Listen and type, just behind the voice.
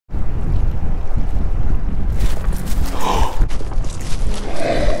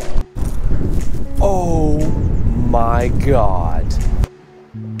my God.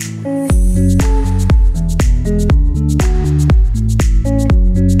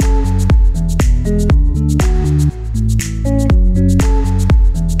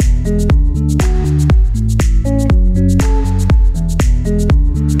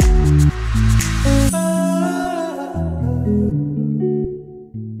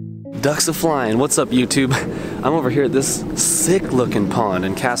 Ducks are flying. What's up, YouTube? I'm over here at this sick looking pond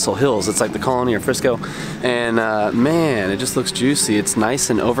in Castle Hills. It's like the Colony or Frisco, and man, it just looks juicy. It's nice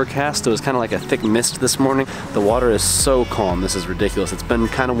and overcast. It was kind of like a thick mist this morning. The water is so calm. This is ridiculous. It's been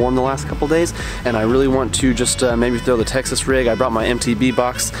kind of warm the last couple days, and I really want to just maybe throw the Texas rig. I brought my MTB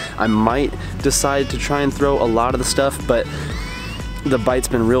box. I might decide to try and throw a lot of the stuff, but the bite's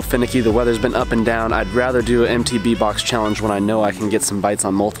been real finicky. The weather's been up and down. I'd rather do an MTB box challenge when I know I can get some bites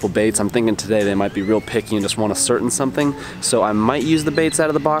on multiple baits. I'm thinking today they might be real picky and just want a certain something. So I might use the baits out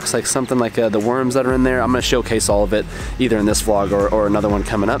of the box, like something like the worms that are in there. I'm gonna showcase all of it either in this vlog or another one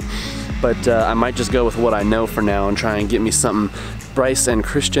coming up. But I might just go with what I know for now and try and get me something. Bryce and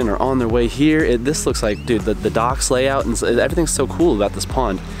Christian are on their way here. This looks like, dude, the docks layout and everything's so cool about this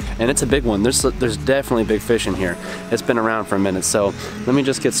pond. And it's a big one. There's definitely big fish in here. It's been around for a minute, so let me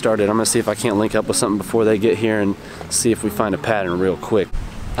just get started. I'm gonna see if I can't link up with something before they get here and see if we find a pattern real quick.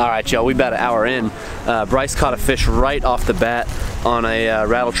 All right, y'all, we about an hour in. Bryce caught a fish right off the bat on a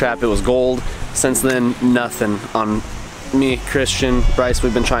rattle trap. It was gold. Since then, nothing on me, Christian, Bryce.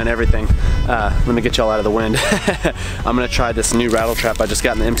 We've been trying everything. Let me get y'all out of the wind. I'm gonna try this new rattle trap I just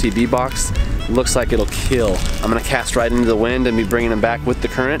got in the MTB box. Looks like it'll kill. I'm gonna cast right into the wind and be bringing them back with the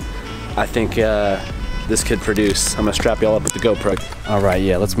current. I think this could produce. I'm gonna strap y'all up with the GoPro. All right,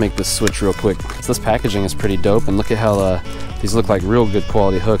 yeah, let's make this switch real quick. So this packaging is pretty dope, and look at how these look like real good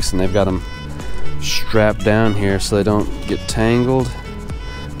quality hooks, and they've got them strapped down here so they don't get tangled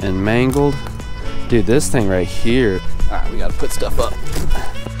and mangled. Dude, this thing right here. All right, we gotta put stuff up.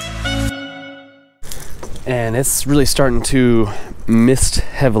 And it's really starting to mist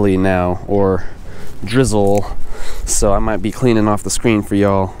heavily now, or drizzle, so I might be cleaning off the screen for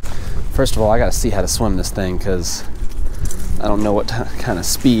y'all. First of all, I gotta see how to swim this thing, because I don't know what kind of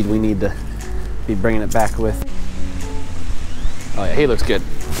speed we need to be bringing it back with. Oh yeah, he looks good.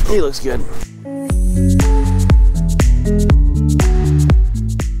 He looks good.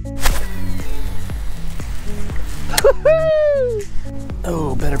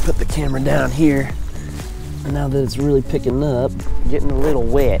 Oh, better put the camera down here. Now that it's really picking up, getting a little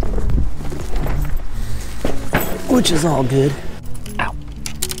wet, which is all good. Ow.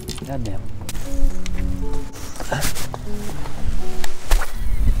 Goddamn.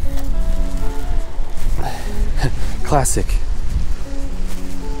 Classic.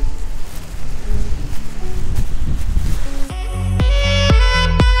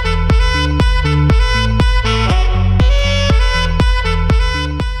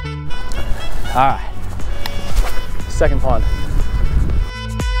 All right. Second pond.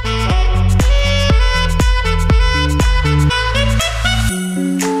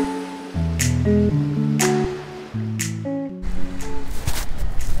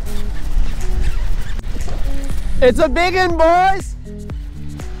 It's a big one, boys.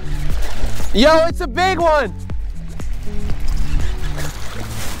 Yo, it's a big one.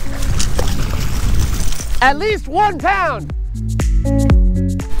 At least 1 pound.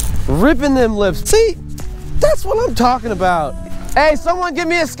 Ripping them lips. See? That's what I'm talking about. Hey, someone give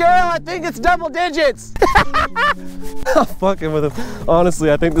me a scale. I think it's double digits. I'm fucking with him.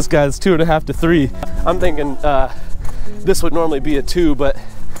 Honestly, I think this guy's 2.5 to 3. I'm thinking this would normally be a 2, but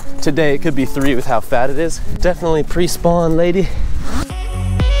today it could be 3 with how fat it is. Definitely pre-spawn, lady.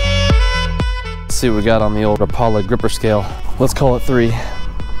 Let's see what we got on the old Rapala gripper scale. Let's call it 3.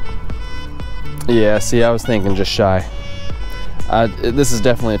 Yeah, see, I was thinking just shy. This is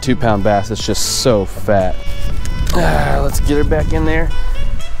definitely a 2-pound bass. It's just so fat. Let's get her back in there.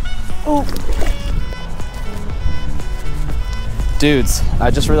 Oh. Dudes,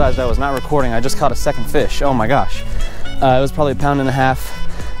 I just realized I was not recording. I just caught a second fish. Oh my gosh. It was probably 1.5 pounds,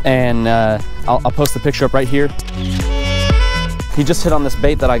 and I'll post the picture up right here. He just hit on this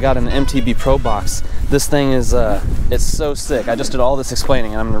bait that I got in the MTB Pro box. This thing is, it's so sick. I just did all this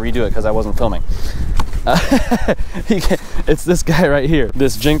explaining, and I'm gonna redo it because I wasn't filming. It's this guy right here,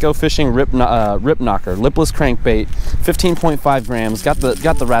 this Jinko Fishing Rip Knocker, lipless crankbait, 15.5 grams, got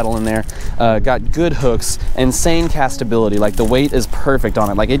the rattle in there, got good hooks, insane castability, like the weight is perfect on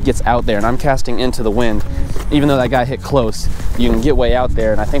it, like it gets out there, and I'm casting into the wind. Even though that guy hit close, you can get way out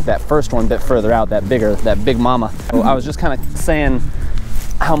there, and I think that first one bit further out, that big mama. So I was just kind of saying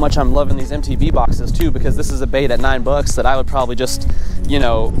how much I'm loving these MTB boxes too, because this is a bait at $9 that I would probably just, you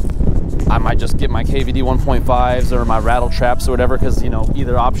know, I might just get my KVD 1.5s or my rattle traps or whatever, because, you know,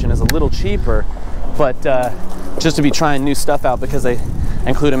 either option is a little cheaper. But just to be trying new stuff out, because they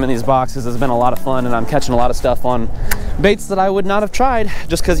include them in these boxes, has been a lot of fun, and I'm catching a lot of stuff on baits that I would not have tried,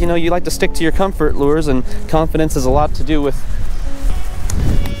 just because, you know, you like to stick to your comfort lures, and confidence has a lot to do with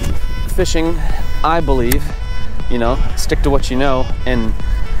fishing, I believe. You know, stick to what you know in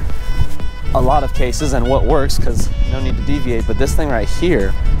a lot of cases and what works, because no need to deviate. But this thing right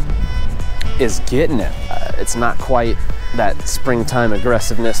here is getting it. It's not quite that springtime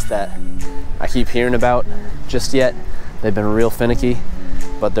aggressiveness that I keep hearing about just yet. They've been real finicky,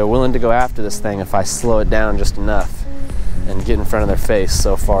 but they're willing to go after this thing if I slow it down just enough and get in front of their face,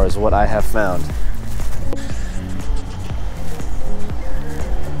 so far as what I have found.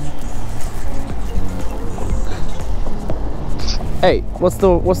 Hey, what's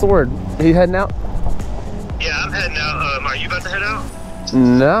the word? Are you heading out? Yeah, I'm heading out. Are you about to head out?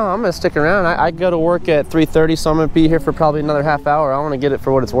 No, I'm gonna stick around. I go to work at 3:30, so I'm gonna be here for probably another half hour. I want to get it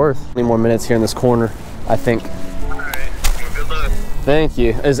for what it's worth. 20 more minutes here in this corner, I think. All right. Good luck. Thank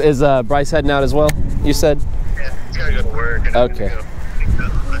you. Is Bryce heading out as well, you said? Yeah, he's gotta go to work. And okay.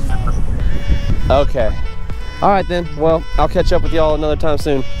 Okay. All right then. Well, I'll catch up with y'all another time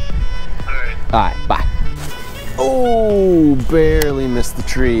soon. All right. All right. Bye. Oh, barely missed the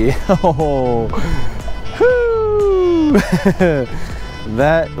tree. Oh. Whoo.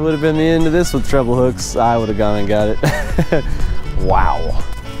 That would have been the end of this with treble hooks. I would have gone and got it. Wow.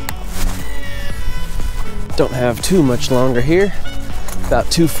 Don't have too much longer here. About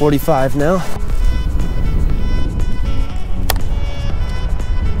 2:45 now.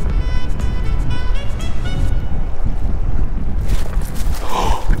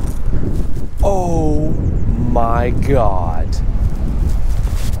 Oh my God.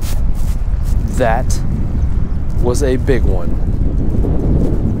 That was a big one.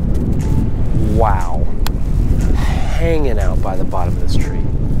 Wow. Hanging out by the bottom of this tree.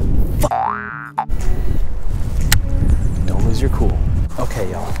 Don't lose your cool. Okay,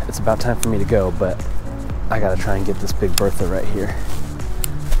 y'all, it's about time for me to go, but I gotta try and get this big Bertha right here.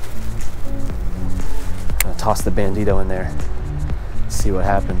 I'm gonna toss the Bandito in there, see what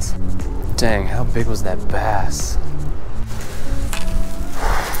happens. Dang, how big was that bass?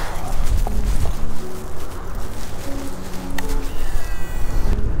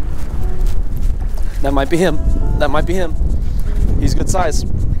 That might be him. That might be him. He's good size.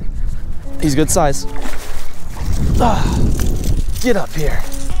 He's good size. Ah, get up here.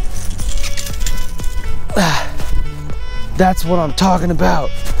 Ah, that's what I'm talking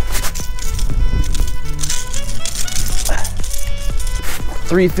about.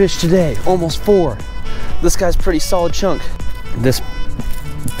 3 fish today, almost 4. This guy's pretty solid chunk. This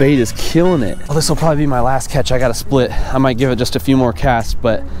bait is killing it. Well, this will probably be my last catch. I got to split. I might give it just a few more casts,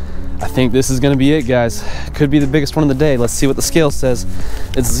 but I think this is gonna be it, guys. Could be the biggest one of the day. Let's see what the scale says.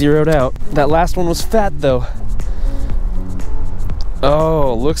 It's zeroed out. That last one was fat though.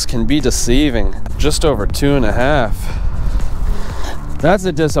 Oh, looks can be deceiving. Just over 2.5. That's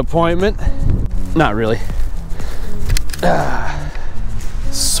a disappointment. Not really. Ah,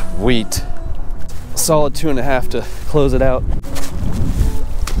 sweet. Solid 2.5 to close it out.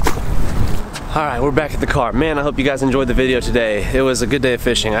 All right, we're back at the car. Man, I hope you guys enjoyed the video today. It was a good day of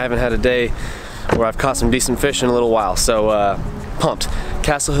fishing. I haven't had a day where I've caught some decent fish in a little while, so pumped.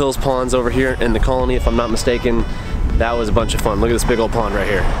 Castle Hills Ponds over here in the colony, if I'm not mistaken. That was a bunch of fun. Look at this big old pond right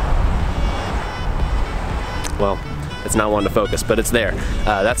here. Well, it's not one to focus, but it's there.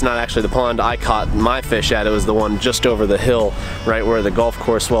 That's not actually the pond I caught my fish at. It was the one just over the hill, right where the golf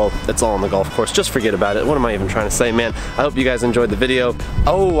course, well, it's all on the golf course. Just forget about it. What am I even trying to say, man? I hope you guys enjoyed the video.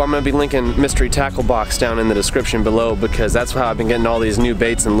 Oh, I'm gonna be linking Mystery Tackle Box down in the description below, because that's how I've been getting all these new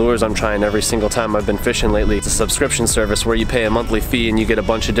baits and lures I'm trying every single time I've been fishing lately. It's a subscription service where you pay a monthly fee and you get a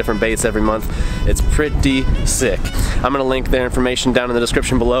bunch of different baits every month. It's pretty sick. I'm gonna link their information down in the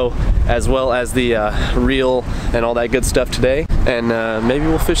description below, as well as the reel and all that good stuff today, and maybe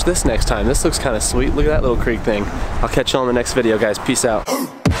we'll fish this next time. This looks kind of sweet. Look at that little creek thing. I'll catch you on the next video, guys. Peace out.